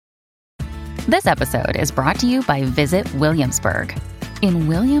This episode is brought to you by Visit Williamsburg. In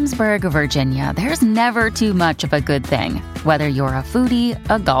Williamsburg, Virginia, there's never too much of a good thing. Whether you're a foodie,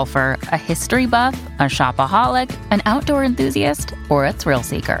 a golfer, a history buff, a shopaholic, an outdoor enthusiast, or a thrill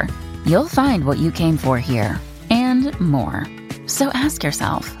seeker, you'll find what you came for here and more. So ask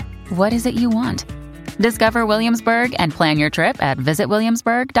yourself, what is it you want? Discover Williamsburg and plan your trip at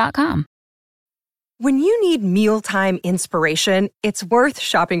visitwilliamsburg.com. When you need mealtime inspiration, it's worth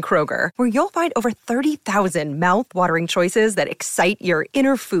shopping Kroger, where you'll find over 30,000 mouth-watering choices that excite your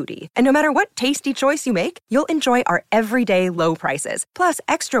inner foodie. And no matter what tasty choice you make, you'll enjoy our everyday low prices, plus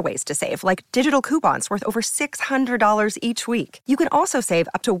extra ways to save, like digital coupons worth over $600 each week. You can also save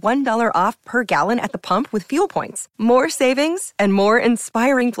up to $1 off per gallon at the pump with fuel points. More savings and more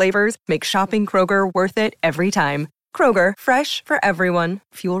inspiring flavors make shopping Kroger worth it every time. Kroger, fresh for everyone.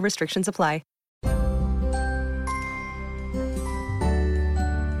 Fuel restrictions apply.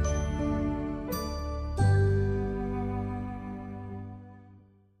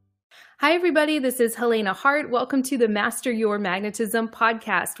 Hi, everybody. This is Helena Hart. Welcome to the Master Your Magnetism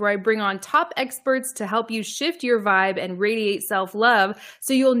podcast, where I bring on top experts to help you shift your vibe and radiate self-love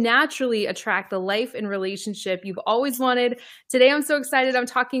so you'll naturally attract the life and relationship you've always wanted. Today, I'm so excited. I'm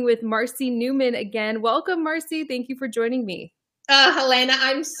talking with Marcy Newman again. Welcome, Marcy. Thank you for joining me. Helena,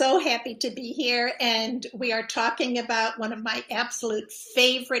 I'm so happy to be here, and we are talking about one of my absolute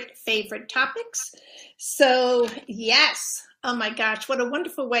favorite topics. So, yes. Oh my gosh, what a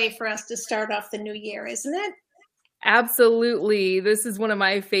wonderful way for us to start off the new year, isn't it? Absolutely. This is one of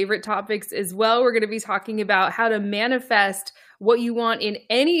my favorite topics as well. We're going to be talking about how to manifest what you want in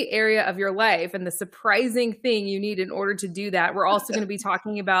any area of your life and the surprising thing you need in order to do that. We're also going to be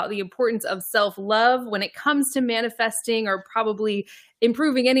talking about the importance of self-love when it comes to manifesting or probably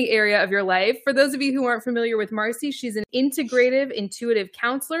improving any area of your life. For those of you who aren't familiar with Marcy, she's an integrative intuitive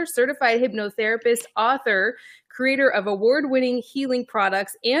counselor, certified hypnotherapist, author, creator of award-winning healing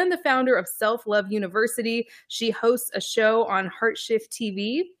products, and the founder of Self-Love University. She hosts a show on HeartShift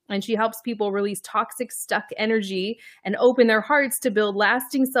TV, and she helps people release toxic, stuck energy and open their hearts to build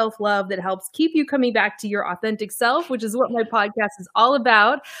lasting self-love that helps keep you coming back to your authentic self, which is what my podcast is all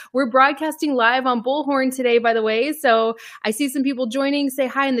about. We're broadcasting live on Bullhorn today, by the way, so I see some people joining. Say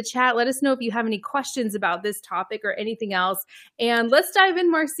hi in the chat. Let us know if you have any questions about this topic or anything else. And let's dive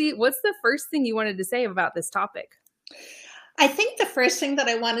in, Marcy. What's the first thing you wanted to say about this topic? I think the first thing that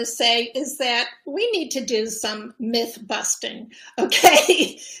I want to say is that we need to do some myth busting,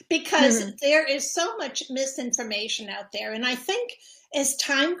 okay? Because there is so much misinformation out there. And I think as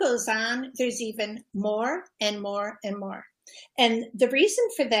time goes on, there's even more and more and more. And the reason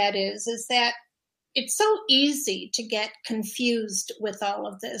for that is that it's so easy to get confused with all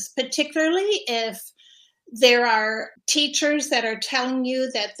of this, particularly if there are teachers that are telling you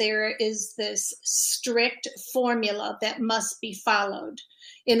that there is this strict formula that must be followed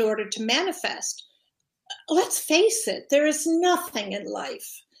in order to manifest. Let's face it, there is nothing in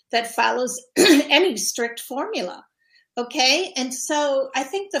life that follows any strict formula. Okay. And so I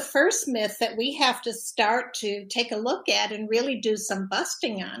think the first myth that we have to start to take a look at and really do some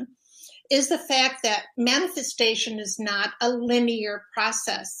busting on is the fact that manifestation is not a linear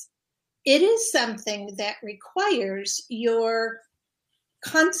process. It is something that requires your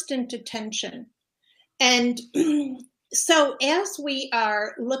constant attention. And so as we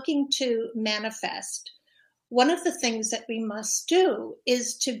are looking to manifest, one of the things that we must do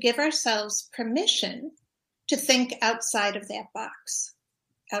is to give ourselves permission to think outside of that box.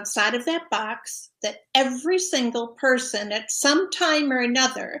 Outside of that box that every single person at some time or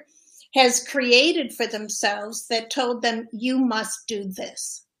another has created for themselves that told them, you must do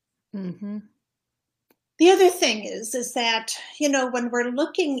this. Mm-hmm. The other thing is that, when we're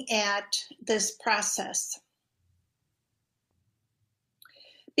looking at this process,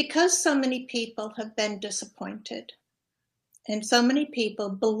 because so many people have been disappointed and so many people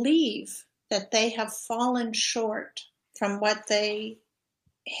believe that they have fallen short from what they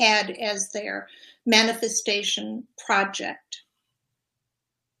had as their manifestation project,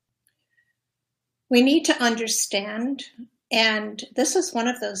 we need to understand. And this is one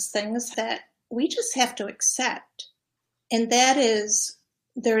of those things that we just have to accept. And that is,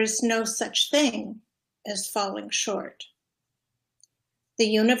 there is no such thing as falling short. The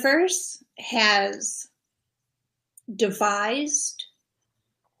universe has devised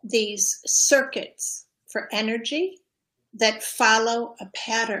these circuits for energy that follow a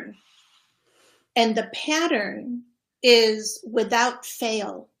pattern. And the pattern is without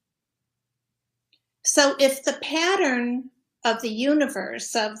fail. So if the pattern of the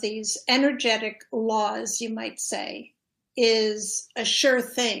universe, of these energetic laws, you might say, is a sure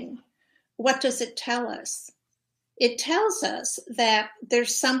thing, what does it tell us? It tells us that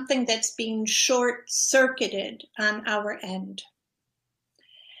there's something that's being short-circuited on our end.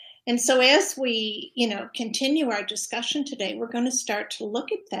 And so as we, continue our discussion today, we're going to start to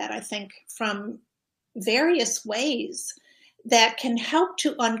look at that, I think, from various ways that can help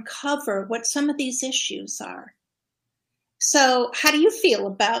to uncover what some of these issues are. So how do you feel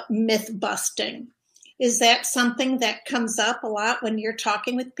about myth busting? Is that something that comes up a lot when you're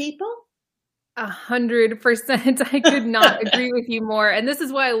talking with people? 100%. I could not agree with you more. And this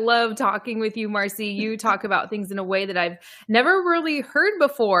is why I love talking with you, Marcy. You talk about things in a way that I've never really heard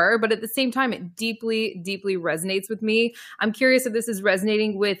before, but at the same time, it deeply, deeply resonates with me. I'm curious if this is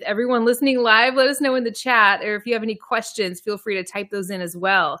resonating with everyone listening live. Let us know in the chat, or if you have any questions, feel free to type those in as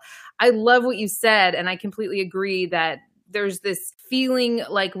well. I love what you said, and I completely agree that there's this feeling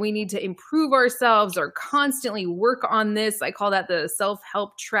like we need to improve ourselves or constantly work on this. I call that the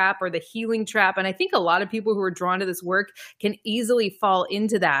self-help trap or the healing trap. And I think a lot of people who are drawn to this work can easily fall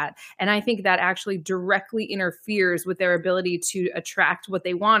into that. And I think that actually directly interferes with their ability to attract what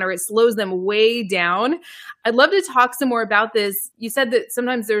they want, or it slows them way down. I'd love to talk some more about this. You said that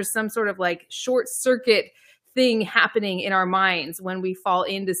sometimes there's some sort of like short circuit thing happening in our minds when we fall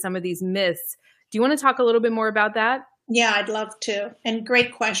into some of these myths. Do you want to talk a little bit more about that? Yeah, I'd love to. And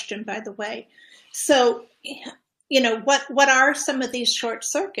great question, by the way. So, what are some of these short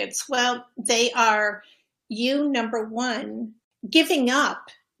circuits? Well, they are you, number one, giving up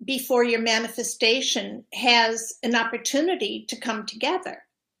before your manifestation has an opportunity to come together.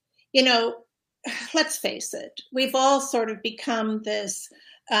 Let's face it, we've all sort of become this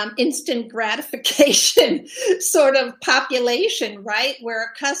instant gratification sort of population, right? We're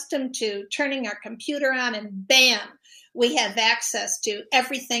accustomed to turning our computer on and bam, we have access to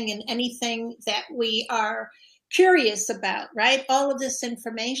everything and anything that we are curious about, right? All of this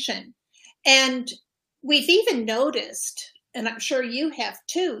information. And we've even noticed, and I'm sure you have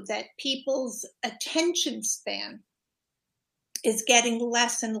too, that people's attention span is getting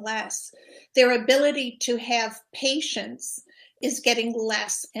less and less. Their ability to have patience is getting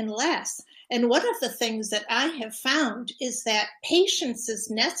less and less. And one of the things that I have found is that patience is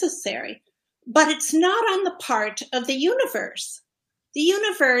necessary, but it's not on the part of the universe. The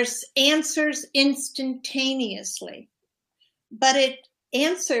universe answers instantaneously, but it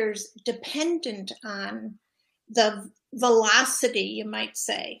answers dependent on the velocity, you might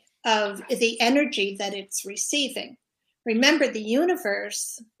say, of the energy that it's receiving. Remember, the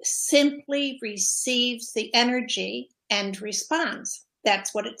universe simply receives the energy and responds.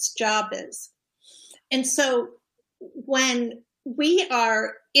 That's what its job is. And so when we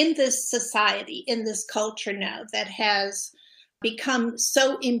are in this society, in this culture now that has become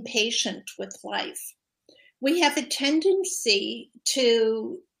so impatient with life, we have a tendency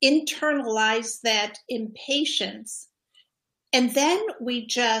to internalize that impatience, and then we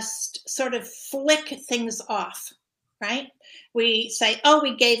just sort of flick things off, right? We say, oh,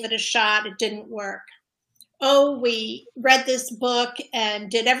 we gave it a shot, it didn't work. Oh, we read this book and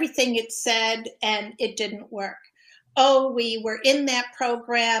did everything it said and it didn't work. Oh, we were in that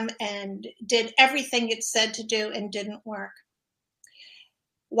program and did everything it said to do and didn't work.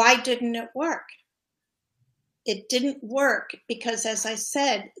 Why didn't it work? It didn't work because, as I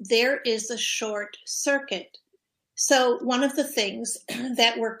said, there is a short circuit. So one of the things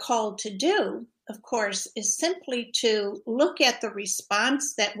that we're called to do, of course, is simply to look at the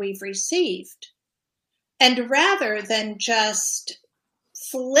response that we've received. And rather than just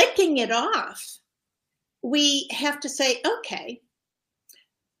flicking it off, we have to say, okay,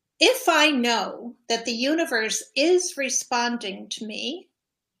 if I know that the universe is responding to me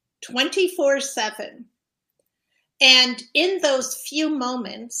 24/7, and in those few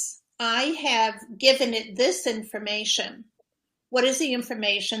moments, I have given it this information, what is the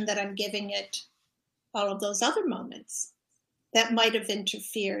information that I'm giving it all of those other moments that might have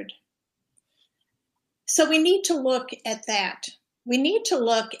interfered? So we need to look at that. We need to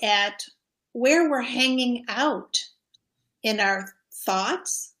look at where we're hanging out in our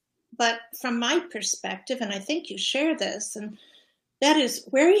thoughts. But from my perspective, and I think you share this, and that is,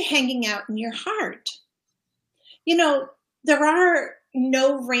 where are you hanging out in your heart? There are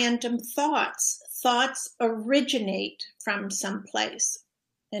no random thoughts. Thoughts originate from someplace.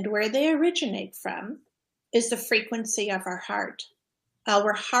 And where they originate from is the frequency of our heart.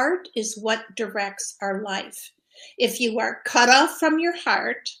 Our heart is what directs our life. If you are cut off from your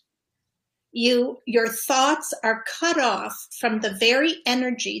heart, your thoughts are cut off from the very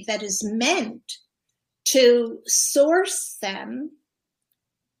energy that is meant to source them,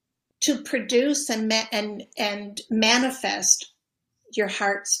 to produce and manifest your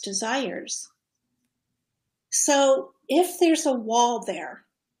heart's desires. So if there's a wall there,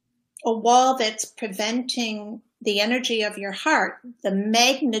 a wall that's preventing the energy of your heart, the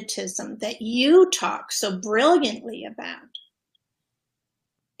magnetism that you talk so brilliantly about,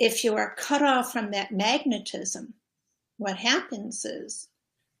 if you are cut off from that magnetism, what happens is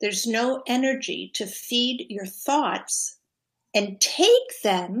there's no energy to feed your thoughts and take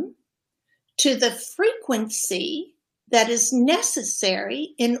them to the frequency that is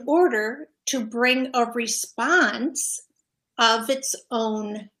necessary in order to bring a response of its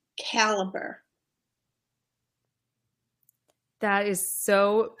own caliber. That is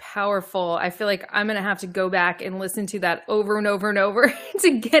so powerful. I feel like I'm going to have to go back and listen to that over and over and over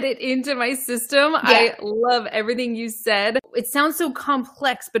to get it into my system. Yeah. I love everything you said. It sounds so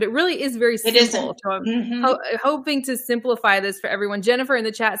complex, but it really is very simple. So I'm hoping to simplify this for everyone. Jennifer in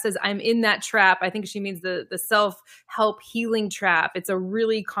the chat says, I'm in that trap. I think she means the self-help healing trap. It's a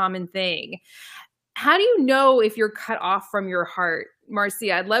really common thing. How do you know if you're cut off from your heart?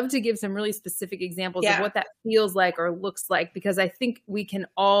 Marcia, I'd love to give some really specific examples of what that feels like or looks like, because I think we can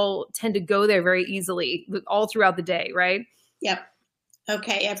all tend to go there very easily all throughout the day, right? Yep.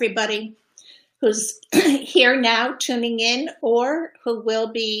 Okay, everybody who's here now tuning in or who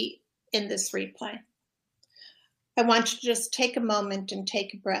will be in this replay, I want you to just take a moment and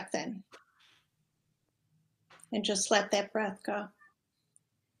take a breath in and just let that breath go.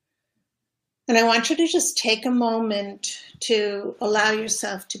 And I want you to just take a moment to allow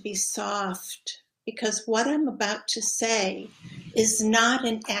yourself to be soft, because what I'm about to say is not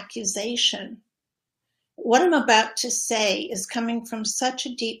an accusation. What I'm about to say is coming from such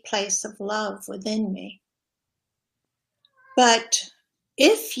a deep place of love within me. But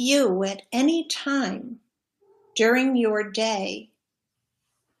if you at any time during your day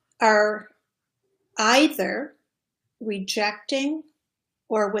are either rejecting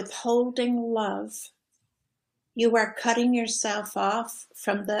or withholding love, you are cutting yourself off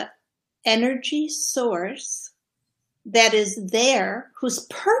from the energy source that is there, whose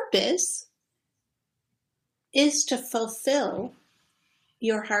purpose is to fulfill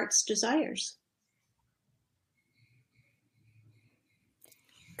your heart's desires.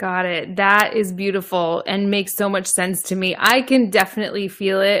 Got it. That is beautiful and makes so much sense to me. I can definitely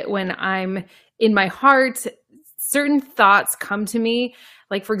feel it when I'm in my heart. Certain thoughts come to me.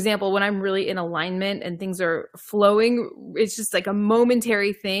 Like, for example, when I'm really in alignment and things are flowing, it's just like a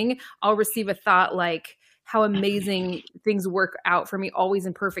momentary thing. I'll receive a thought like, how amazing things work out for me, always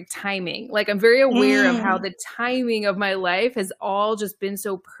in perfect timing. Like, I'm very aware of how the timing of my life has all just been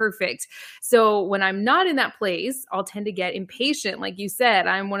so perfect. So when I'm not in that place, I'll tend to get impatient. Like you said,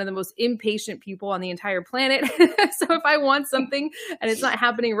 I'm one of the most impatient people on the entire planet. So if I want something and it's not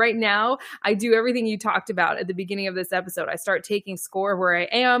happening right now, I do everything you talked about at the beginning of this episode. I start taking score of where I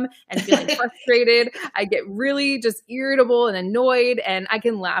am and feeling frustrated. I get really just irritable and annoyed, and I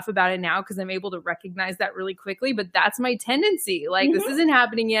can laugh about it now because I'm able to recognize that really quickly, but that's my tendency. Like, this isn't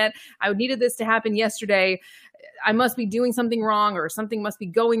happening yet. I needed this to happen yesterday. I must be doing something wrong, or something must be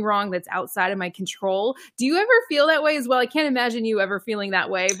going wrong that's outside of my control. Do you ever feel that way as well? I can't imagine you ever feeling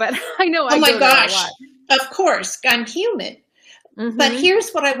that way, but I know I go there a lot. Of course, I'm human. But here's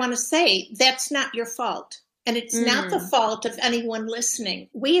what I want to say. That's not your fault. And it's not the fault of anyone listening.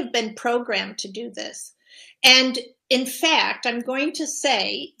 We have been programmed to do this. And in fact, I'm going to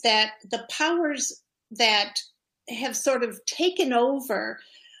say that the powers that have sort of taken over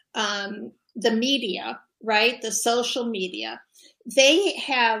the media, right, the social media, they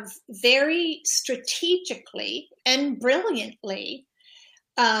have very strategically and brilliantly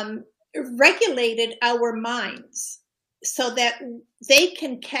regulated our minds so that they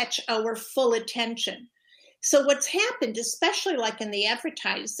can catch our full attention. So what's happened, especially like in the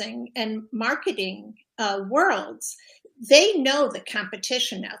advertising and marketing worlds, they know the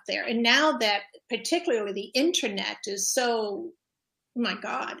competition out there. And now that particularly the internet is so, oh my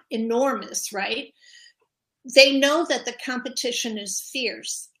God, enormous, right? They know that the competition is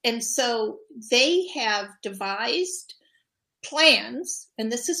fierce. And so they have devised plans,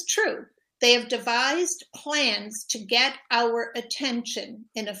 and this is true. They have devised plans to get our attention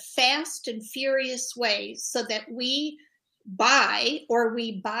in a fast and furious way so that we buy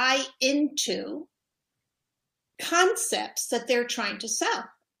into concepts that they're trying to sell.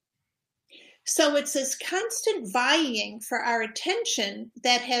 So it's this constant vying for our attention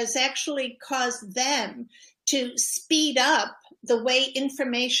that has actually caused them to speed up the way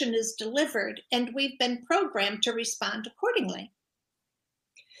information is delivered, and we've been programmed to respond accordingly.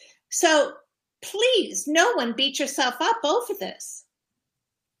 So please, no one beat yourself up over this.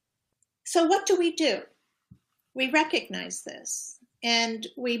 So what do? We recognize this. and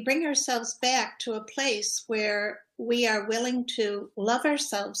we bring ourselves back to a place where we are willing to love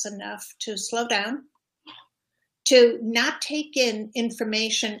ourselves enough to slow down, to not take in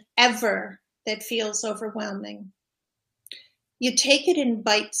information ever that feels overwhelming. You take it in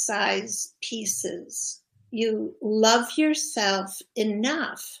bite-sized pieces. You love yourself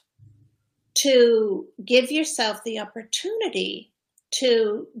enough to give yourself the opportunity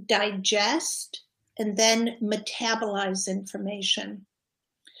to digest and then metabolize information.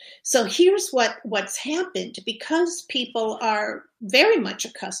 So here's what's happened. Because people are very much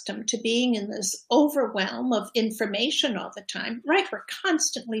accustomed to being in this overwhelm of information all the time, right? We're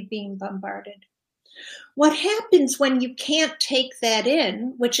constantly being bombarded. What happens when you can't take that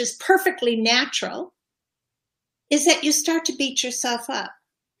in, which is perfectly natural, is that you start to beat yourself up.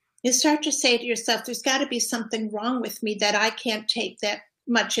 You start to say to yourself, there's got to be something wrong with me that I can't take that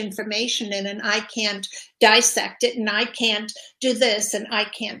much information in, and I can't dissect it, and I can't do this, and I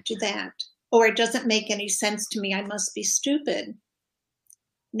can't do that. Or it doesn't make any sense to me. I must be stupid.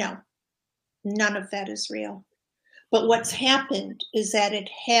 No, none of that is real. But what's happened is that it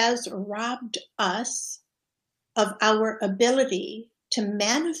has robbed us of our ability to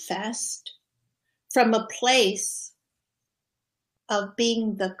manifest from a place of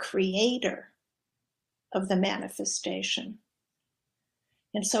being the creator of the manifestation.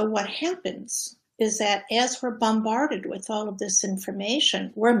 And so what happens is that as we're bombarded with all of this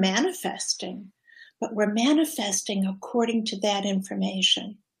information, we're manifesting, but we're manifesting according to that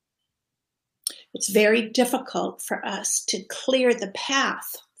information. It's very difficult for us to clear the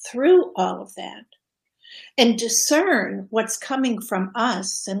path through all of that and discern what's coming from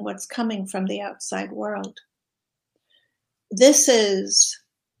us and what's coming from the outside world. This is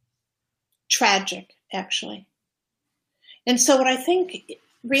tragic, actually. And so what I think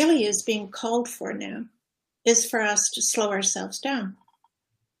really is being called for now is for us to slow ourselves down.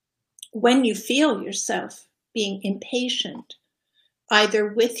 When you feel yourself being impatient, either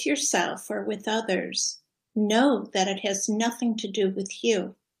with yourself or with others, know that it has nothing to do with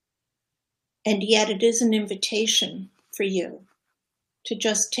you. And yet it is an invitation for you to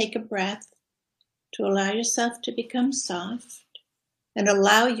just take a breath, to allow yourself to become soft, and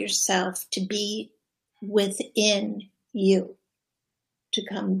allow yourself to be within you, to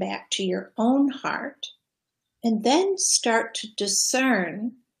come back to your own heart, and then start to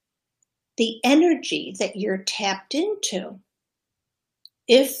discern the energy that you're tapped into.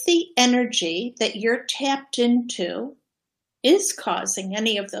 If the energy that you're tapped into is causing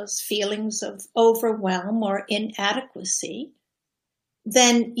any of those feelings of overwhelm or inadequacy,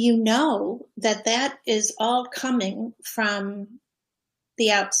 then you know that that is all coming from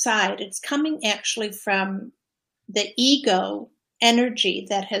the outside. It's coming actually from the ego energy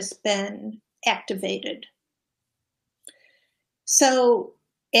that has been activated. So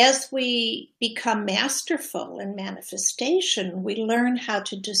as we become masterful in manifestation, we learn how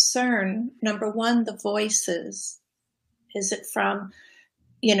to discern, number one, the voices. Is it from,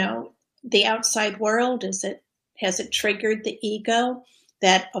 the outside world? Has it triggered the ego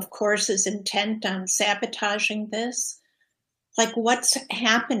that, of course, is intent on sabotaging this? Like, what's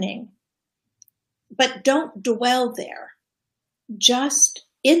happening? But don't dwell there. Just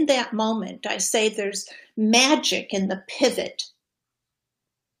in that moment, I say there's magic in the pivot.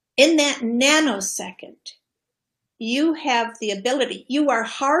 In that nanosecond, you have the ability, you are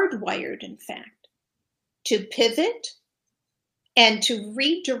hardwired, in fact, to pivot and to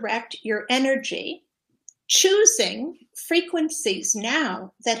redirect your energy, choosing frequencies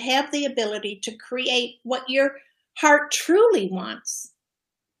now that have the ability to create what your heart truly wants.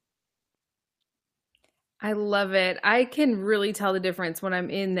 I love it. I can really tell the difference when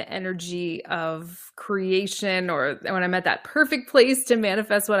I'm in the energy of creation or when I'm at that perfect place to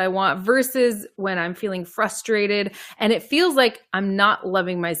manifest what I want versus when I'm feeling frustrated and it feels like I'm not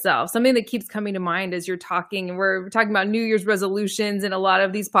loving myself. Something that keeps coming to mind as you're talking, and we're talking about New Year's resolutions in a lot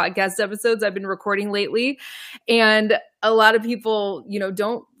of these podcast episodes I've been recording lately. And a lot of people,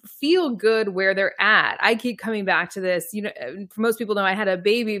 don't feel good where they're at. I keep coming back to this. For most people know I had a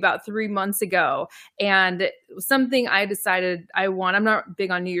baby about 3 months ago, and something I decided I want. I'm not big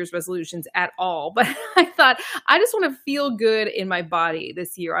on New Year's resolutions at all, but I thought I just want to feel good in my body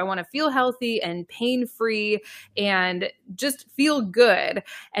this year. I want to feel healthy and pain-free and just feel good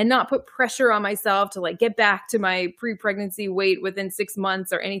and not put pressure on myself to get back to my pre-pregnancy weight within 6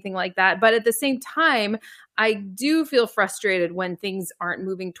 months or anything like that. But at the same time, I do feel frustrated when things aren't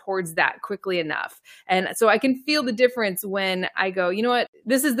moving towards that quickly enough. And so I can feel the difference when I go, you know what,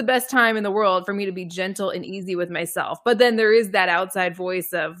 this is the best time in the world for me to be gentle and easy easy with myself. But then there is that outside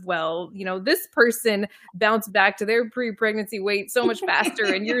voice of, well, this person bounced back to their pre-pregnancy weight so much faster,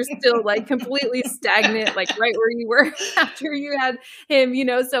 and you're still like completely stagnant, like right where you were after you had him,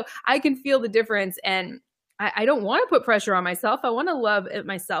 so I can feel the difference. And I don't want to put pressure on myself. I want to love it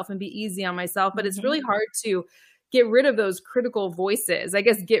myself and be easy on myself, but it's really hard to get rid of those critical voices. I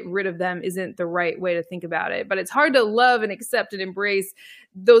guess get rid of them isn't the right way to think about it, but it's hard to love and accept and embrace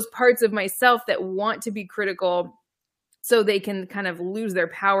those parts of myself that want to be critical so they can kind of lose their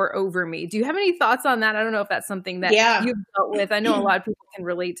power over me. Do you have any thoughts on that? I don't know if that's something that you've dealt with. I know a lot of people can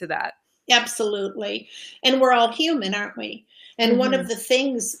relate to that. Absolutely. And we're all human, aren't we? And one of the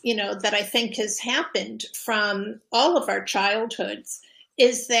things, that I think has happened from all of our childhoods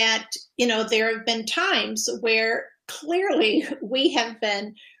is that, there have been times where clearly we have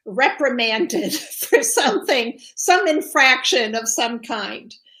been reprimanded for something, some infraction of some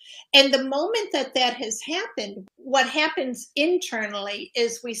kind. And the moment that has happened, what happens internally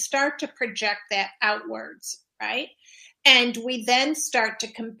is we start to project that outwards, right? And we then start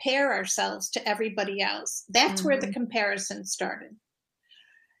to compare ourselves to everybody else. That's where the comparison started.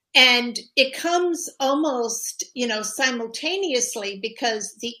 And it comes almost, simultaneously,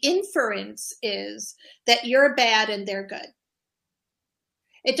 because the inference is that you're bad and they're good.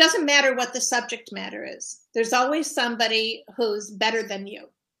 It doesn't matter what the subject matter is. There's always somebody who's better than you.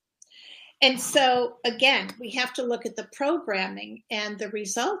 And so, again, we have to look at the programming and the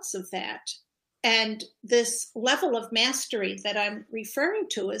results of that. And this level of mastery that I'm referring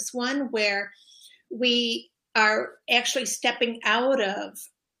to is one where we are actually stepping out of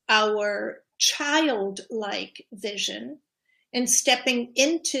our childlike vision and stepping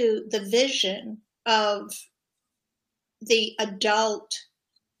into the vision of the adult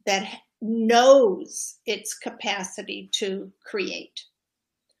that knows its capacity to create.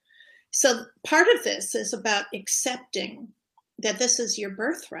 So part of this is about accepting that this is your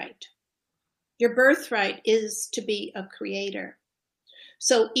birthright. Your birthright is to be a creator.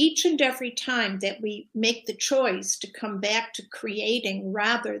 So each and every time that we make the choice to come back to creating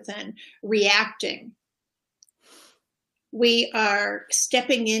rather than reacting, we are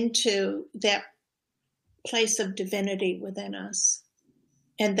stepping into that place of divinity within us.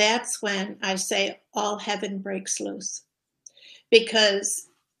 And that's when I say all heaven breaks loose, because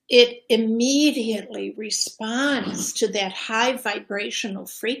it immediately responds to that high vibrational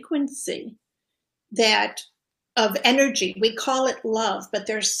frequency that of energy. We call it love, but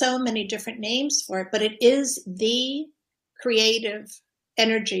there's so many different names for it, but it is the creative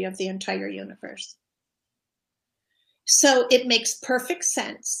energy of the entire universe. So it makes perfect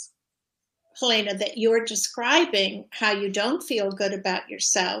sense, Helena, that you're describing how you don't feel good about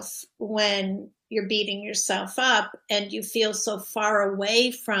yourself when you're beating yourself up and you feel so far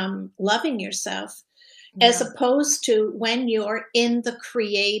away from loving yourself, as opposed to when you're in the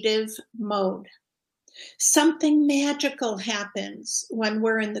creative mode. Something magical happens when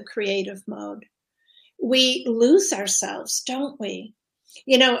we're in the creative mode. We lose ourselves, don't we?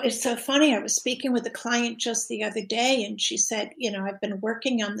 It's so funny. I was speaking with a client just the other day, and she said, I've been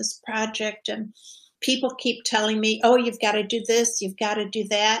working on this project and people keep telling me, oh, you've got to do this, you've got to do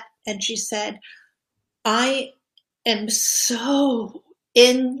that. And she said, I am so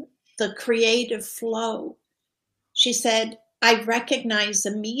in the creative flow. She said, I recognize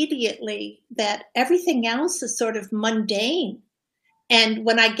immediately that everything else is sort of mundane. And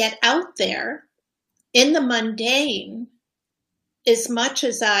when I get out there in the mundane, as much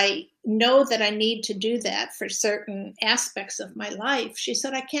as I know that I need to do that for certain aspects of my life, she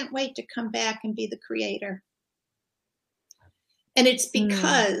said, I can't wait to come back and be the creator. And it's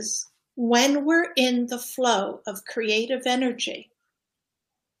because when we're in the flow of creative energy,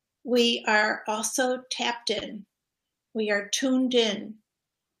 we are also tapped in. We are tuned in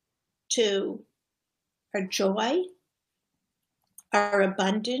to our joy, our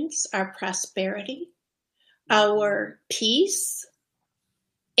abundance, our prosperity, our peace,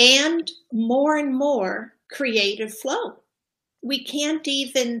 and more creative flow. We can't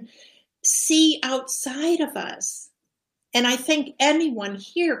even see outside of us. And I think anyone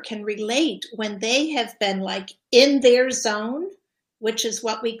here can relate when they have been like in their zone, which is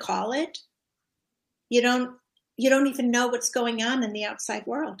what we call it. You don't even know what's going on in the outside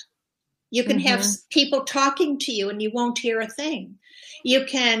world. You can have people talking to you and you won't hear a thing. You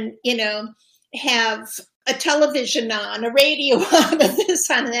can, have a television on, a radio on, a this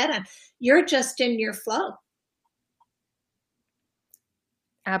on, that on. You're just in your flow.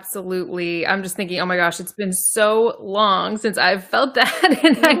 Absolutely. I'm just thinking, oh my gosh, it's been so long since I've felt that.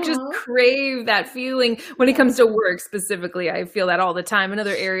 And I just Mhm. crave that feeling when it comes to work specifically. I feel that all the time in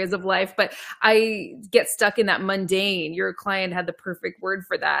other areas of life, but I get stuck in that mundane. Your client had the perfect word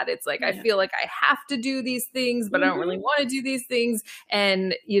for that. It's like, I Yeah. feel like I have to do these things, but I don't really Mhm. want to do these things.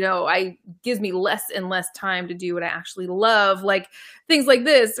 And, I gives me less and less time to do what I actually love, like things like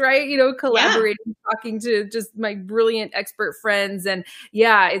this, right? Yeah. Collaborating, talking to just my brilliant expert friends. And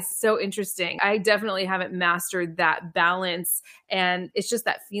yeah, it's so interesting. I definitely haven't mastered that balance. And it's just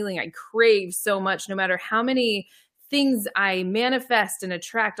that feeling I crave so much, no matter how many things I manifest and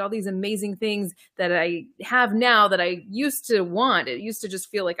attract, all these amazing things that I have now that I used to want. It used to just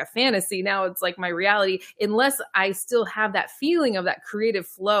feel like a fantasy. Now it's like my reality. Unless I still have that feeling of that creative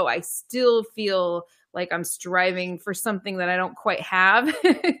flow, I still feel like I'm striving for something that I don't quite have.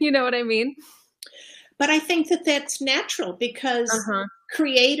 You know what I mean? But I think that that's natural because Uh-huh.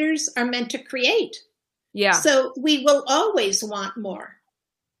 creators are meant to create. Yeah. So we will always want more.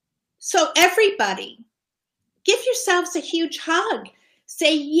 So everybody, give yourselves a huge hug.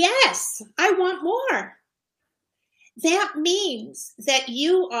 Say, yes, I want more. That means that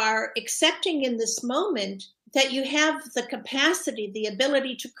you are accepting in this moment that you have the capacity, the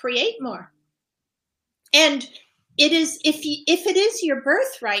ability to create more. And it is, if it is your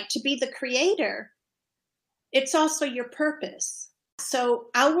birthright to be the creator, it's also your purpose. So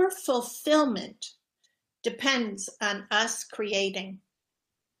our fulfillment depends on us creating.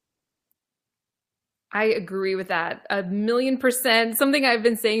 I agree with that 1,000,000%. Something I've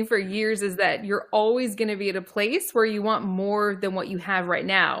been saying for years is that you're always going to be at a place where you want more than what you have right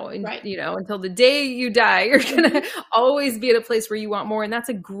now. And, Right. until the day you die, you're going Mhm. to always be at a place where you want more. And that's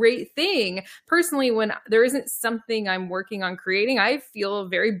a great thing. Personally, when there isn't something I'm working on creating, I feel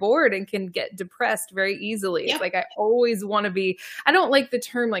very bored and can get depressed very easily. It's Yep. like I always want to be, I don't like the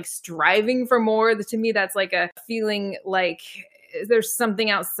term like striving for more. To me, that's like a feeling like there's something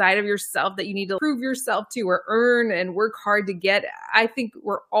outside of yourself that you need to prove yourself to or earn and work hard to get. I think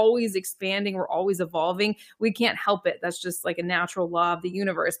we're always expanding, we're always evolving. We can't help it. That's just like a natural law of the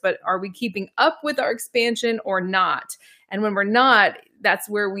universe. But are we keeping up with our expansion or not? And when we're not, that's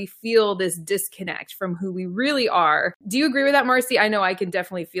where we feel this disconnect from who we really are. Do you agree with that, Marcy? I know I can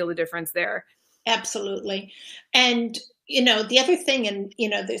definitely feel the difference there. Absolutely. And, the other thing, and,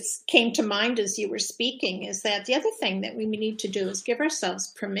 this came to mind as you were speaking, is that the other thing that we need to do is give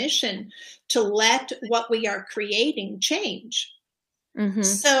ourselves permission to let what we are creating change. Mm-hmm.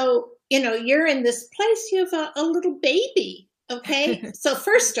 So, you're in this place, you have a little baby. Okay. So,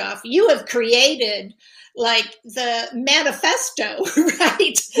 first off, you have created like the manifesto,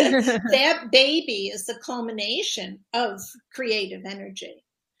 right? That baby is the culmination of creative energy.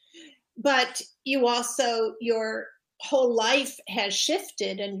 But you also, your whole life has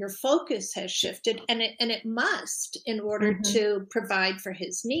shifted and your focus has shifted, and it must, in order Mm-hmm. to provide for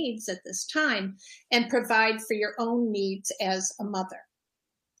his needs at this time and provide for your own needs as a mother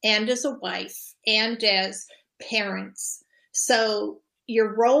and as a wife and as parents. So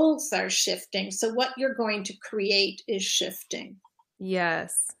your roles are shifting. So what you're going to create is shifting.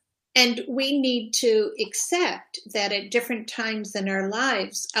 Yes. And we need to accept that at different times in our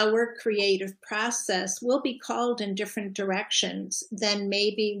lives, our creative process will be called in different directions than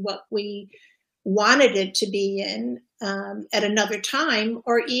maybe what we wanted it to be in at another time,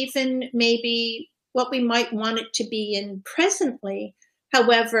 or even maybe what we might want it to be in presently.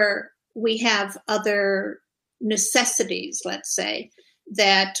 However, we have other necessities, let's say,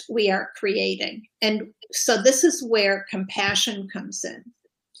 that we are creating. And so this is where compassion comes in.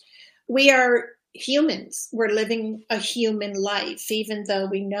 We are humans. We're living a human life, even though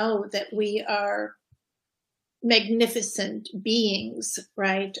we know that we are magnificent beings,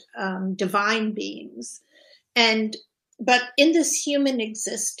 right? Divine beings. But in this human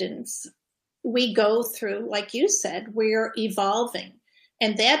existence, we go through, like you said, we're evolving.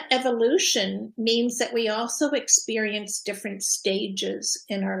 And that evolution means that we also experience different stages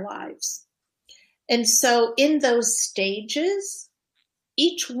in our lives. And so in those stages,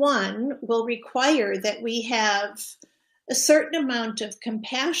 each one will require that we have a certain amount of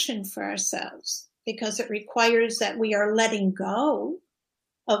compassion for ourselves, because it requires that we are letting go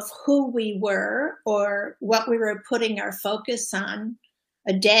of who we were or what we were putting our focus on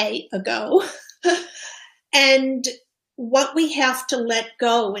a day ago and what we have to let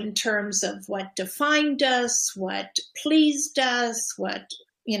go in terms of what defined us, what pleased us, what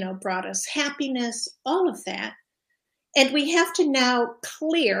brought us happiness, all of that. And we have to now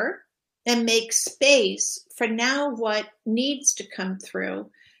clear and make space for now what needs to come through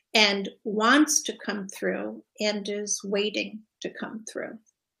and wants to come through and is waiting to come through.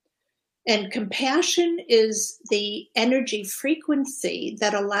 And compassion is the energy frequency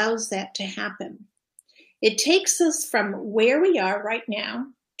that allows that to happen. It takes us from where we are right now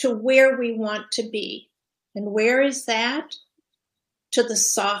to where we want to be. And where is that? To the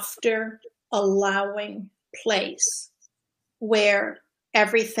softer, allowing place where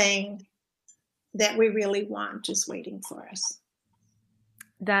everything that we really want is waiting for us.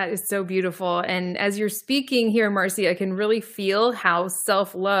 That is so beautiful. And as you're speaking here, Marcy, I can really feel how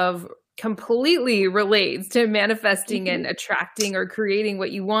self-love completely relates to manifesting and attracting or creating what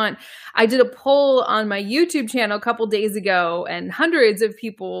you want. I did a poll on my YouTube channel a couple days ago, and hundreds of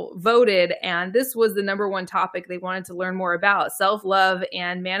people voted. And this was the number one topic they wanted to learn more about: self-love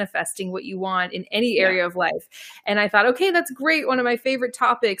and manifesting what you want in any area of life. And I thought, okay, that's great. One of my favorite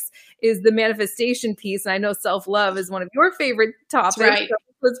topics is the manifestation piece. And I know self-love is one of your favorite topics. That's right. So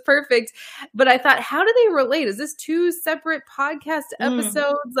was perfect. But I thought, how do they relate? Is this two separate podcast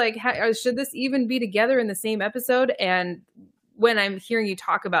episodes? Like, should this even be together in the same episode? And when I'm hearing you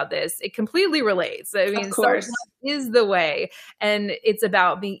talk about this, it completely relates. I mean, self-love is the way. And it's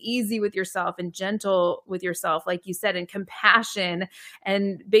about being easy with yourself and gentle with yourself, like you said, and compassion,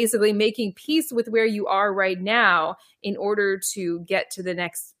 and basically making peace with where you are right now in order to get to the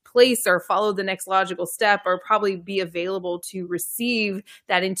next place or follow the next logical step, or probably be available to receive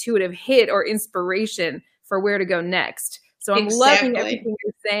that intuitive hit or inspiration for where to go next. So I'm loving everything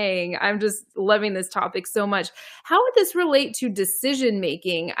you're saying. I'm just loving this topic so much. How would this relate to decision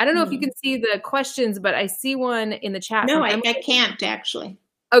making? I don't know if you can see the questions, but I see one in the chat. No, I can't actually.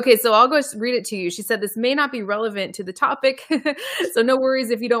 Okay, so I'll go read it to you. She said, this may not be relevant to the topic, so no worries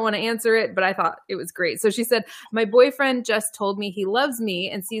if you don't want to answer it, but I thought it was great. So she said, my boyfriend just told me he loves me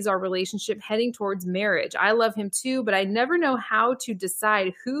and sees our relationship heading towards marriage. I love him too, but I never know how to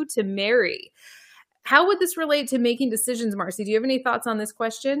decide who to marry. How would this relate to making decisions, Marcy? Do you have any thoughts on this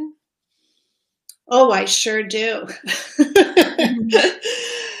question? Oh, I sure do.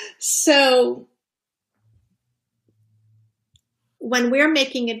 So when we're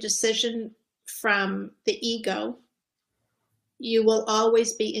making a decision from the ego, you will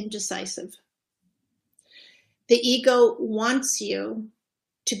always be indecisive. The ego wants you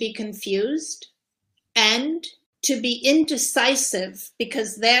to be confused and to be indecisive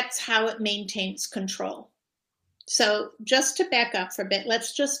because that's how it maintains control. So just to back up for a bit,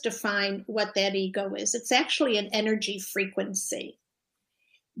 let's just define what that ego is. It's actually an energy frequency.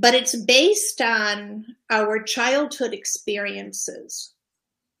 But it's based on our childhood experiences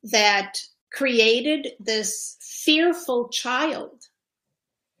that created this fearful child.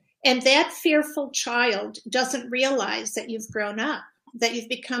 And that fearful child doesn't realize that you've grown up, that you've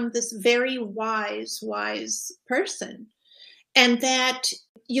become this very wise person, and that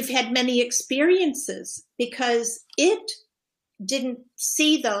you've had many experiences because it didn't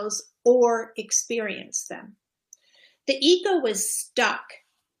see those or experience them. The ego is stuck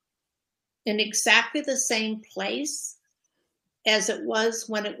in exactly the same place as it was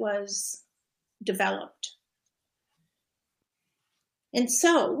when it was developed. And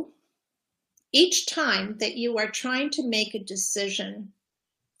so each time that you are trying to make a decision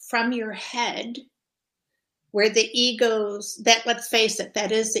from your head, where the ego's, that, let's face it,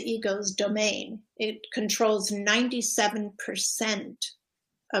 that is the ego's domain. It controls 97%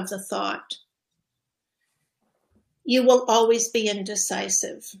 of the thought. You will always be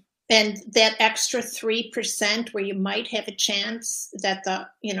indecisive. And that extra 3% where you might have a chance that the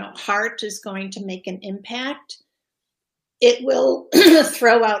heart is going to make an impact, it will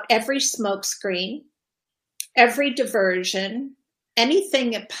throw out every smokescreen, every diversion,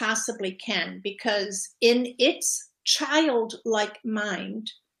 anything it possibly can, because in its childlike mind,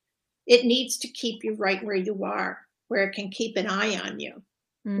 it needs to keep you right where you are, where it can keep an eye on you,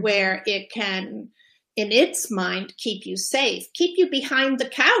 where it can, in its mind, keep you safe, keep you behind the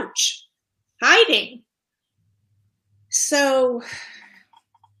couch, hiding. So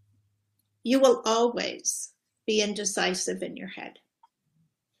you will always be indecisive in your head.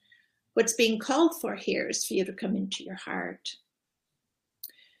 What's being called for here is for you to come into your heart.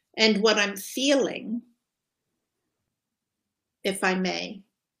 And what I'm feeling, if I may,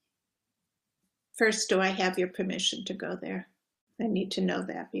 first, do I have your permission to go there? I need to know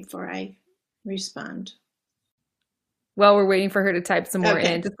that before I respond. Well, we're waiting for her to type some more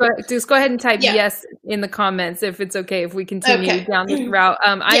in. Just go ahead and type yes in the comments if it's okay if we continue down this route.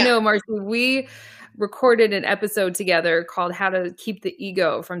 I know, Marcy, we recorded an episode together called How to Keep the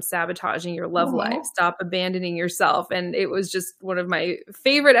Ego from Sabotaging Your Love Life, Stop Abandoning Yourself. And it was just one of my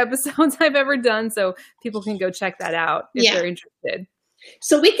favorite episodes I've ever done. So people can go check that out if they're interested.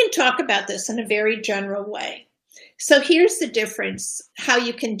 So we can talk about this in a very general way. So here's the difference, how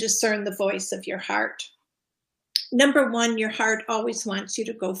you can discern the voice of your heart. Number one, your heart always wants you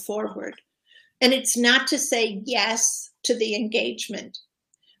to go forward. And it's not to say yes to the engagement,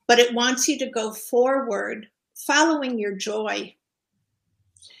 but it wants you to go forward, following your joy.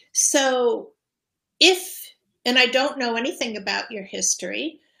 So and I don't know anything about your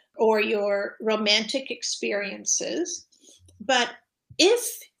history or your romantic experiences, but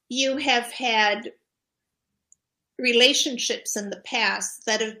if you have had relationships in the past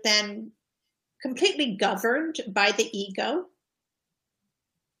that have been completely governed by the ego,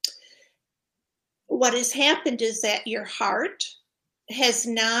 what has happened is that your heart has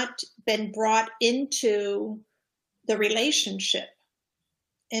not been brought into the relationship.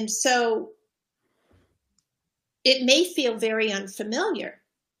 And so it may feel very unfamiliar.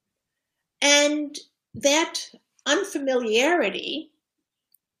 And that unfamiliarity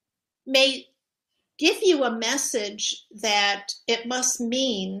may give you a message that it must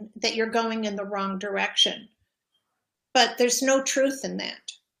mean that you're going in the wrong direction. But there's no truth in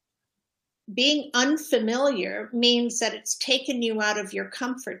that. Being unfamiliar means that it's taken you out of your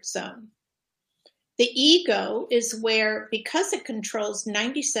comfort zone. The ego is where, because it controls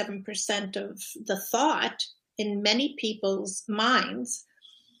 97% of the thought in many people's minds,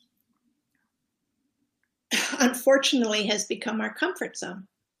 unfortunately has become our comfort zone.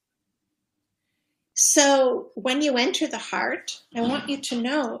 So when you enter the heart, I want you to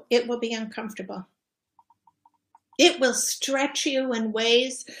know it will be uncomfortable. It will stretch you in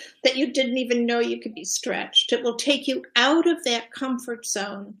ways that you didn't even know you could be stretched. It will take you out of that comfort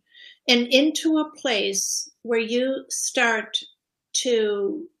zone and into a place where you start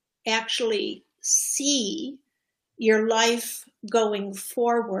to actually see your life going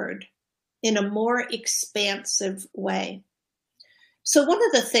forward in a more expansive way. So one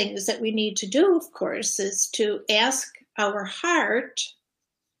of the things that we need to do, of course, is to ask our heart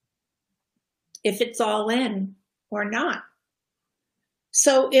if it's all in or not.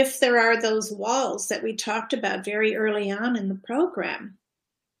 So if there are those walls that we talked about very early on in the program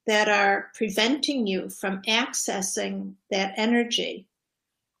that are preventing you from accessing that energy,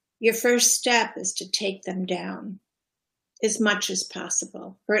 your first step is to take them down as much as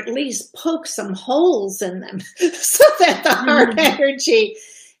possible, or at least poke some holes in them so that the heart energy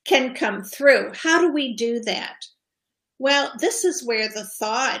can come through. How do we do that? Well, this is where the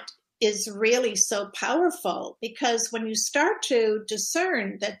thought is really so powerful, because when you start to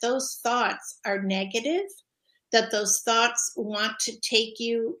discern that those thoughts are negative, that those thoughts want to take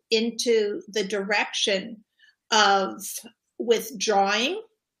you into the direction of withdrawing,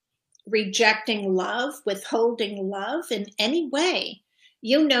 rejecting love, withholding love in any way,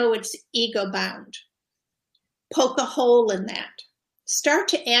 you know it's ego bound. Poke a hole in that. Start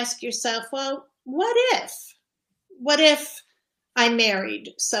to ask yourself, well, what if? What if I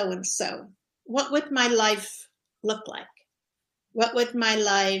married so-and-so? What would my life look like? What would my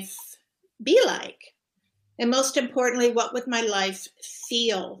life be like? And most importantly, what would my life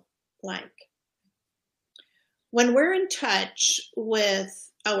feel like? When we're in touch with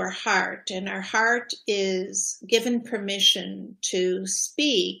our heart, and our heart is given permission to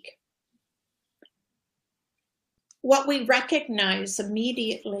speak, what we recognize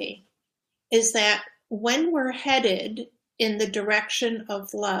immediately is that when we're headed in the direction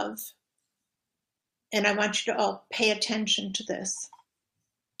of love, and I want you to all pay attention to this,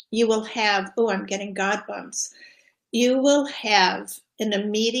 you will have, I'm getting God bumps. You will have an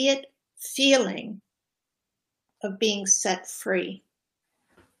immediate feeling of being set free.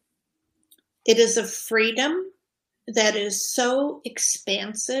 It is a freedom that is so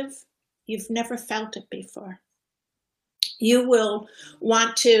expansive, you've never felt it before. You will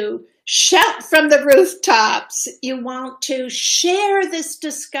want to shout from the rooftops. You want to share this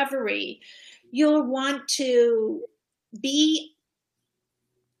discovery. You'll want to be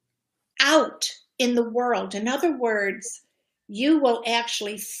out in the world. In other words, you will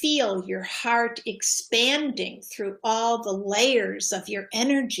actually feel your heart expanding through all the layers of your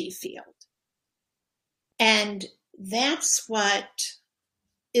energy field. And that's what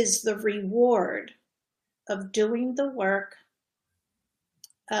is the reward of doing the work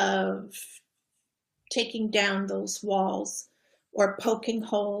of taking down those walls or poking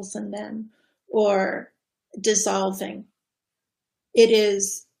holes in them or dissolving. It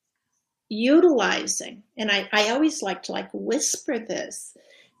is utilizing, and I always like to whisper this,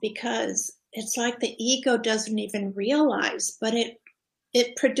 because it's like the ego doesn't even realize, but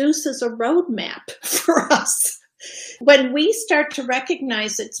it produces a roadmap for us. When we start to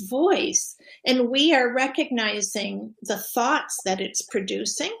recognize its voice, and we are recognizing the thoughts that it's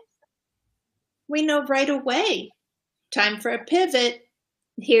producing, we know right away time for a pivot.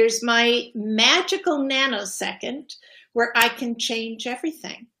 Here's my magical nanosecond where I can change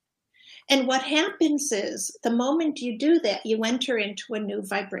everything. And what happens is the moment you do that, you enter into a new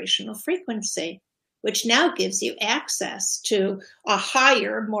vibrational frequency, which now gives you access to a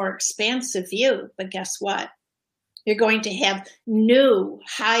higher, more expansive view. But guess what? You're going to have new,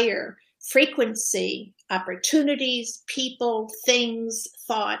 higher frequency opportunities, people, things,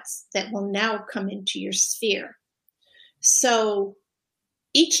 thoughts that will now come into your sphere. So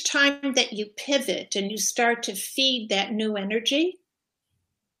each time that you pivot and you start to feed that new energy,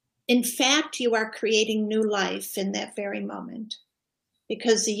 in fact, you are creating new life in that very moment,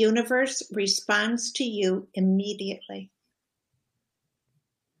 because the universe responds to you immediately.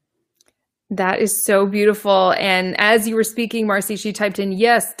 That is so beautiful. And as you were speaking, Marcy, she typed in,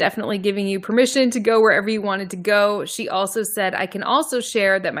 yes, definitely giving you permission to go wherever you wanted to go. She also said, I can also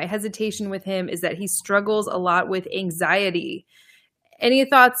share that my hesitation with him is that he struggles a lot with anxiety. Any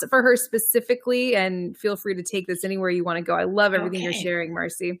thoughts for her specifically? And feel free to take this anywhere you want to go. I love everything you're sharing,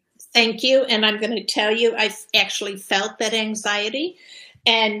 Marcy. Thank you. And I'm going to tell you, I've actually felt that anxiety,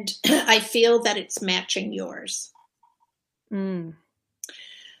 and I feel that it's matching yours.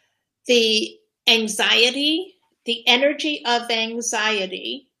 The anxiety, the energy of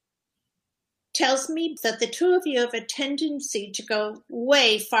anxiety tells me that the two of you have a tendency to go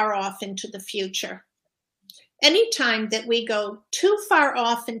way far off into the future. Anytime that we go too far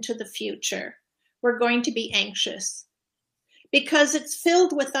off into the future, we're going to be anxious because it's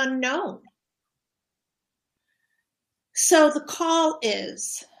filled with unknown. So the call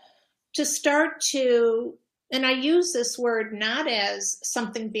is to start to, and I use this word not as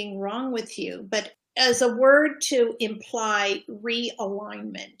something being wrong with you, but as a word to imply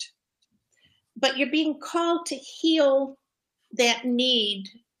realignment. But you're being called to heal that need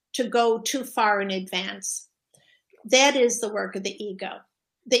to go too far in advance. That is the work of the ego.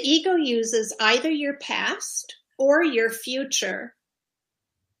 The ego uses either your past or your future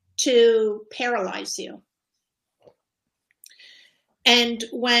to paralyze you. And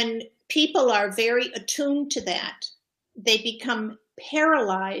when people are very attuned to that, they become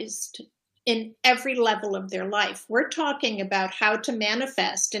paralyzed in every level of their life. We're talking about how to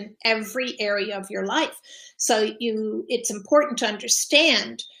manifest in every area of your life. So it's important to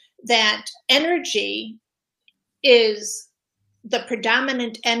understand that energy is the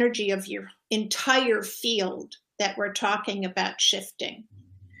predominant energy of your entire field that we're talking about shifting.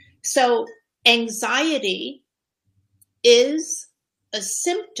 So anxiety is a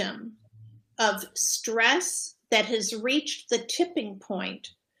symptom of stress that has reached the tipping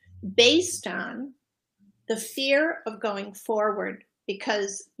point based on the fear of going forward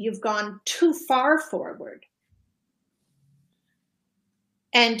because you've gone too far forward.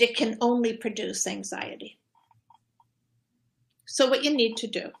 And it can only produce anxiety. So what you need to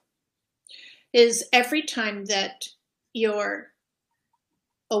do is every time that you're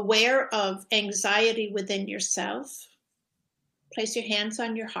aware of anxiety within yourself, place your hands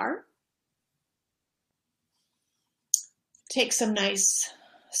on your heart. Take some nice,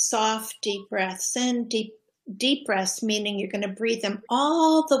 soft, deep breaths in. Deep breaths, meaning you're going to breathe them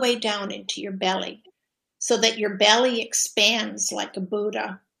all the way down into your belly so that your belly expands like a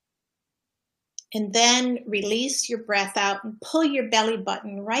Buddha. And then release your breath out and pull your belly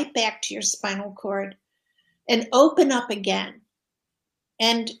button right back to your spinal cord and open up again.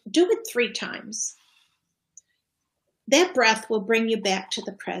 And do it 3 times. That breath will bring you back to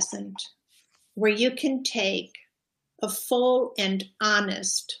the present, where you can take a full and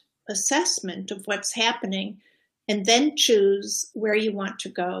honest assessment of what's happening and then choose where you want to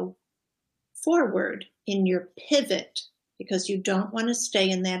go forward in your pivot, because you don't want to stay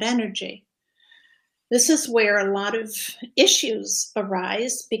in that energy. This is where a lot of issues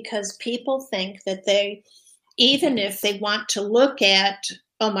arise, because people think that even if they want to look at,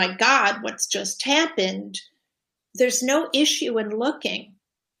 oh my God, what's just happened, there's no issue in looking.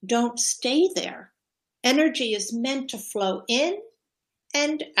 Don't stay there. Energy is meant to flow in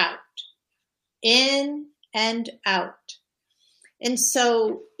and out, in and out. And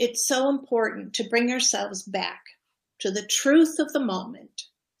so it's so important to bring ourselves back to the truth of the moment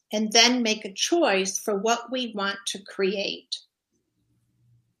and then make a choice for what we want to create.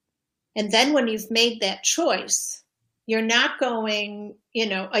 And then when you've made that choice, you're not going,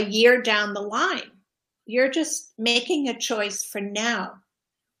 a year down the line. You're just making a choice for now,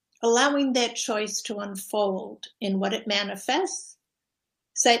 allowing that choice to unfold in what it manifests.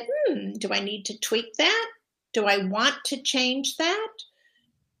 Say, do I need to tweak that? Do I want to change that?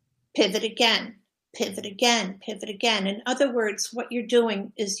 Pivot again. pivot again, pivot again. In other words, what you're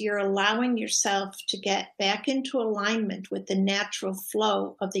doing is you're allowing yourself to get back into alignment with the natural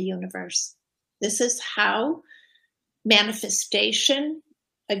flow of the universe. This is how manifestation,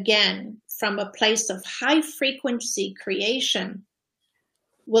 again, from a place of high frequency creation,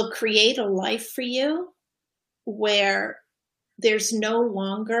 will create a life for you where there's no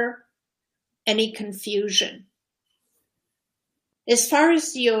longer any confusion. As far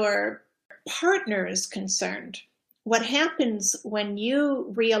as your partner is concerned, what happens when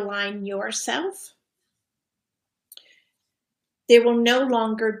you realign yourself, there will no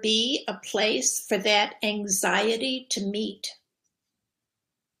longer be a place for that anxiety to meet.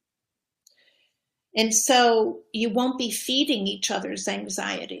 And so you won't be feeding each other's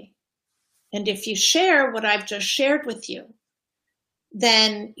anxiety. And if you share what I've just shared with you,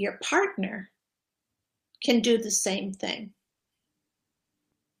 then your partner can do the same thing.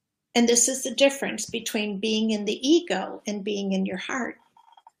 And this is the difference between being in the ego and being in your heart.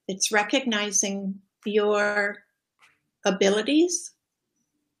 It's recognizing your abilities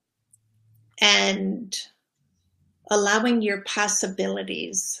and allowing your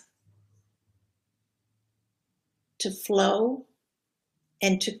possibilities to flow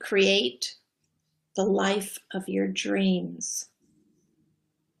and to create the life of your dreams.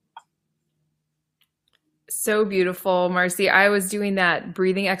 So beautiful, Marcy. I was doing that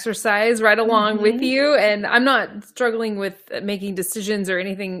breathing exercise right along with you, and I'm not struggling with making decisions or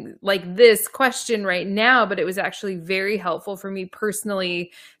anything like this question right now, but it was actually very helpful for me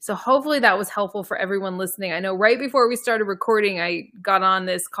personally. So hopefully that was helpful for everyone listening. I know right before we started recording, I got on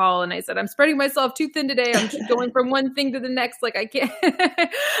this call and I said, I'm spreading myself too thin today. I'm just going from one thing to the next. Like I can't,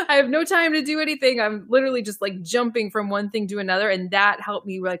 I have no time to do anything. I'm literally just like jumping from one thing to another. And that helped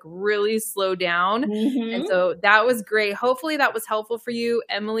me like really slow down. And so that was great. Hopefully that was helpful for you,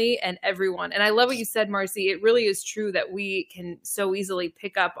 Emily, and everyone. And I love what you said, Marcy. It really is true that we can so easily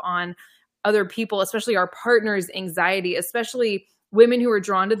pick up on other people, especially our partner's anxiety, especially women who are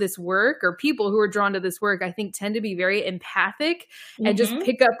drawn to this work or people who are drawn to this work, I think tend to be very empathic and just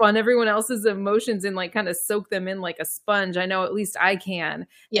pick up on everyone else's emotions and like kind of soak them in like a sponge. I know at least I can.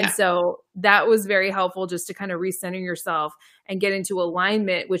 Yeah. And so that was very helpful just to kind of recenter yourself and get into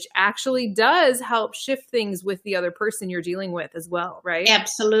alignment, which actually does help shift things with the other person you're dealing with as well, right?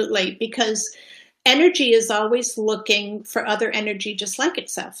 Absolutely. Because energy is always looking for other energy just like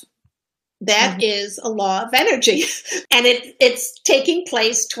itself. That is a law of energy, and it's taking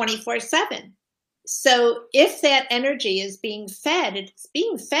place 24/7. So if that energy is being fed, it's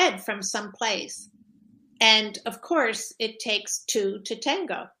being fed from some place. And of course, it takes two to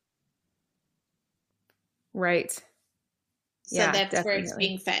tango. Right. So yeah, that's definitely where it's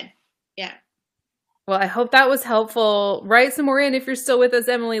being fed. Yeah. Well, I hope that was helpful. Write some more in. If you're still with us,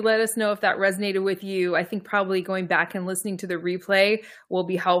 Emily, let us know if that resonated with you. I think probably going back and listening to the replay will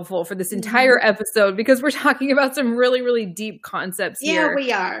be helpful for this entire episode because we're talking about some really, really deep concepts here. Yeah,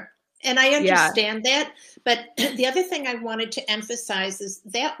 we are. And I understand that. But the other thing I wanted to emphasize is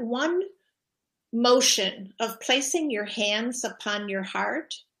that one motion of placing your hands upon your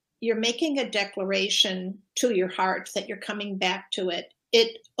heart, you're making a declaration to your heart that you're coming back to it.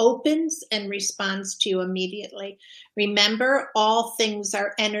 It opens and responds to you immediately. Remember, all things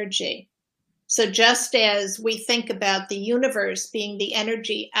are energy. So just as we think about the universe being the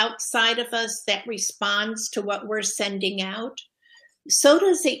energy outside of us that responds to what we're sending out, so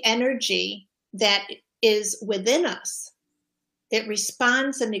does the energy that is within us. It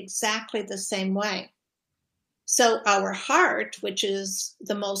responds in exactly the same way. So our heart, which is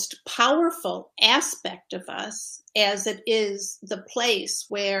the most powerful aspect of us, as it is the place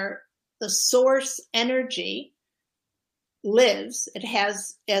where the source energy lives, it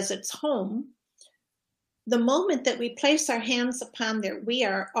has as its home, the moment that we place our hands upon there, we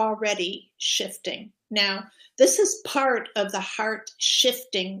are already shifting. Now, this is part of the heart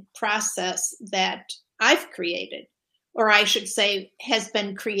shifting process that I've created, or I should say has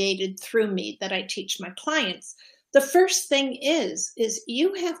been created through me that I teach my clients. The first thing is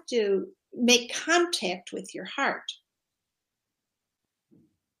you have to make contact with your heart.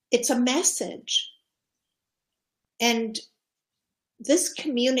 It's a message. And this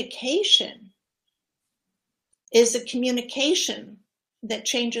communication is a communication that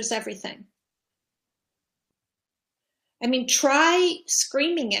changes everything. I mean, try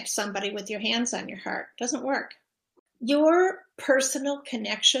screaming at somebody with your hands on your heart. It doesn't work. Your personal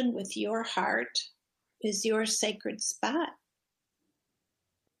connection with your heart is your sacred spot.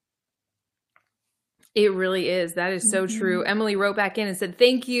 It really is. That is so true. Emily wrote back in and said,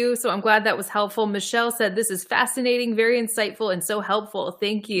 thank you. So I'm glad that was helpful. Michelle said, this is fascinating, very insightful, and so helpful.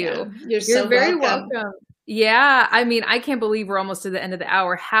 Thank you. Yeah, you're so very welcome. Yeah. I mean, I can't believe we're almost to the end of the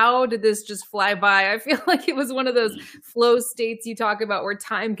hour. How did this just fly by? I feel like it was one of those flow states you talk about where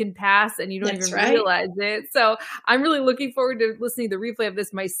time can pass and you don't That's even right. realize it. So I'm really looking forward to listening to the replay of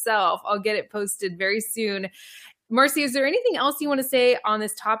this myself. I'll get it posted very soon. Marcy, is there anything else you want to say on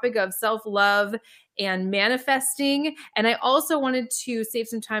this topic of self-love and manifesting? And I also wanted to save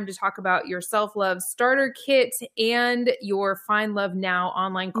some time to talk about your self-love starter kit and your Find Love Now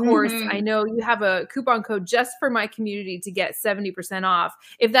online course. I know you have a coupon code just for my community to get 70% off,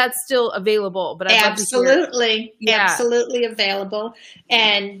 if that's still available. But I'd absolutely available.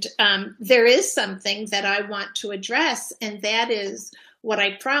 And there is something that I want to address, and that is what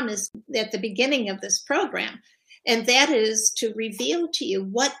I promised at the beginning of this program. And that is to reveal to you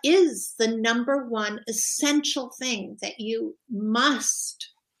what is the number one essential thing that you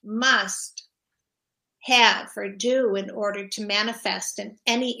must have or do in order to manifest in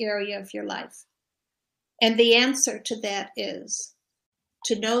any area of your life. And the answer to that is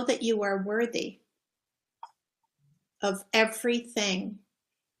to know that you are worthy of everything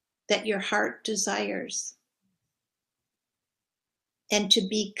that your heart desires, and to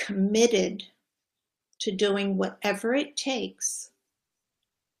be committed to doing whatever it takes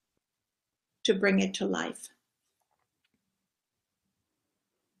to bring it to life.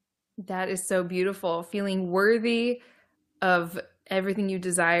 That is so beautiful. Feeling worthy of everything you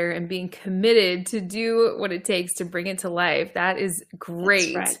desire and being committed to do what it takes to bring it to life. That is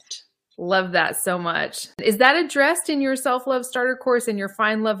great. That's right. Love that so much. Is that addressed in your self-love starter course and your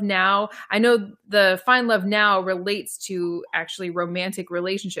Find Love Now? I know the Find Love Now relates to actually romantic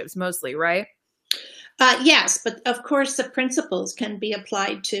relationships mostly, right? Yes, but of course the principles can be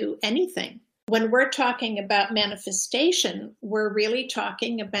applied to anything. When we're talking about manifestation, we're really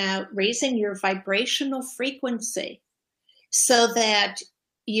talking about raising your vibrational frequency so that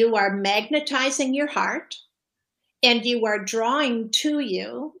you are magnetizing your heart and you are drawing to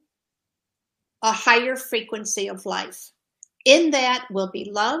you a higher frequency of life. In that will be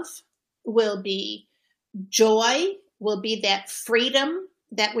love, will be joy, will be that freedom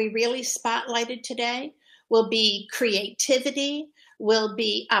that we really spotlighted today, will be creativity, will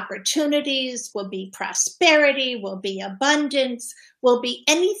be opportunities, will be prosperity, will be abundance, will be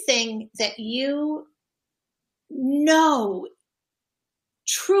anything that you know,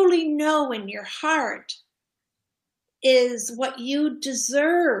 truly know in your heart is what you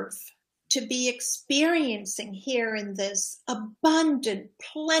deserve to be experiencing here in this abundant,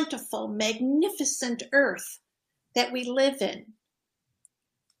 plentiful, magnificent earth that we live in.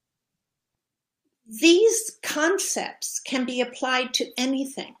 These concepts can be applied to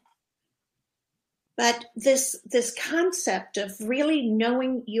anything. But this concept of really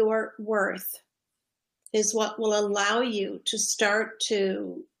knowing your worth is what will allow you to start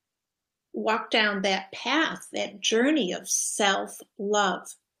to walk down that path, that journey of self-love.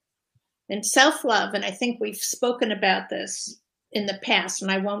 And self-love, and I think we've spoken about this in the past,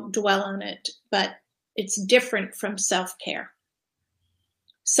 and I won't dwell on it, but it's different from self-care.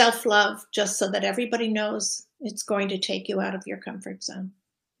 Self-love, just so that everybody knows, it's going to take you out of your comfort zone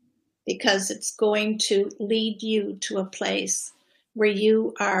because it's going to lead you to a place where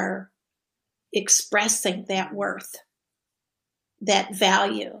you are expressing that worth, that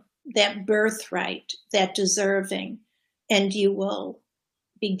value, that birthright, that deserving, and you will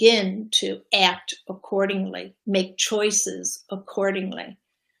begin to act accordingly, make choices accordingly.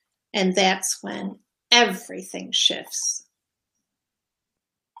 And that's when everything shifts.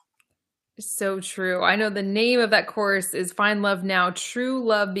 So true. I know the name of that course is Find Love Now. True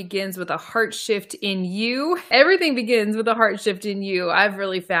love begins with a heart shift in you. Everything begins with a heart shift in you. I've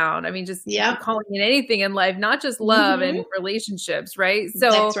really found. I mean, just calling it anything in life, not just love and relationships, right?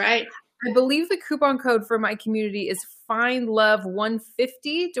 So that's right. I believe the coupon code for my community is Find Love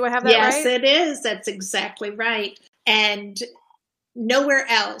 150. Do I have that right? Yes, it is. That's exactly right. And nowhere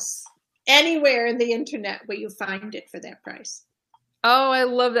else, anywhere in the internet will you find it for that price. Oh, I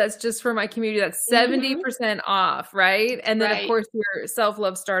love that. It's just for my community. That's 70% off, right? And then, of course, your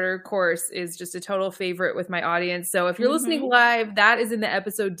self-love starter course is just a total favorite with my audience. So if you're listening live, that is in the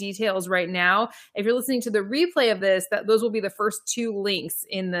episode details right now. If you're listening to the replay of this, those will be the first 2 links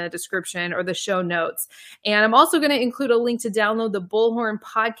in the description or the show notes. And I'm also going to include a link to download the Bullhorn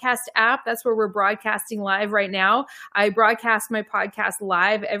podcast app. That's where we're broadcasting live right now. I broadcast my podcast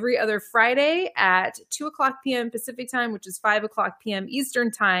live every other Friday at 2 o'clock p.m. Pacific time, which is 5 o'clock p.m. p.m.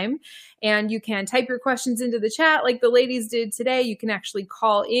 Eastern time. And you can type your questions into the chat like the ladies did today. You can actually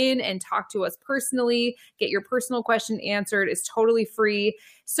call in and talk to us personally, get your personal question answered. It's totally free,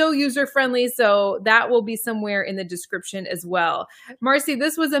 so user-friendly. So that will be somewhere in the description as well. Marcy,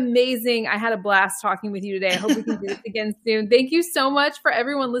 this was amazing. I had a blast talking with you today. I hope we can do this again soon. Thank you so much for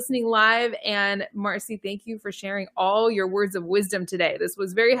everyone listening live. And Marcy, thank you for sharing all your words of wisdom today. This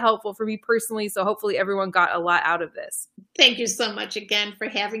was very helpful for me personally. So hopefully everyone got a lot out of this. Thank you so much again for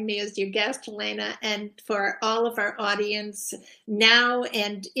having me as your guest, Helena, and for all of our audience now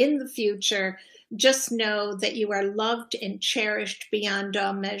and in the future. Just know that you are loved and cherished beyond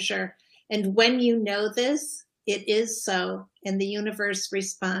all measure. And when you know this, it is so, and the universe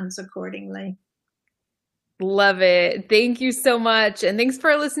responds accordingly. Love it. Thank you so much. And thanks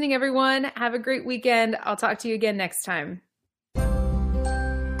for listening, everyone. Have a great weekend. I'll talk to you again next time.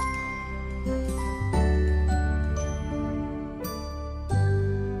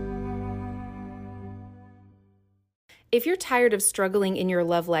 If you're tired of struggling in your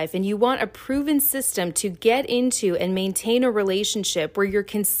love life and you want a proven system to get into and maintain a relationship where you're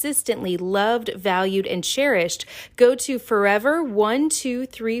consistently loved, valued, and cherished, go to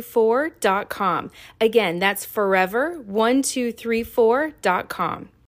forever1234.com. Again, that's forever1234.com.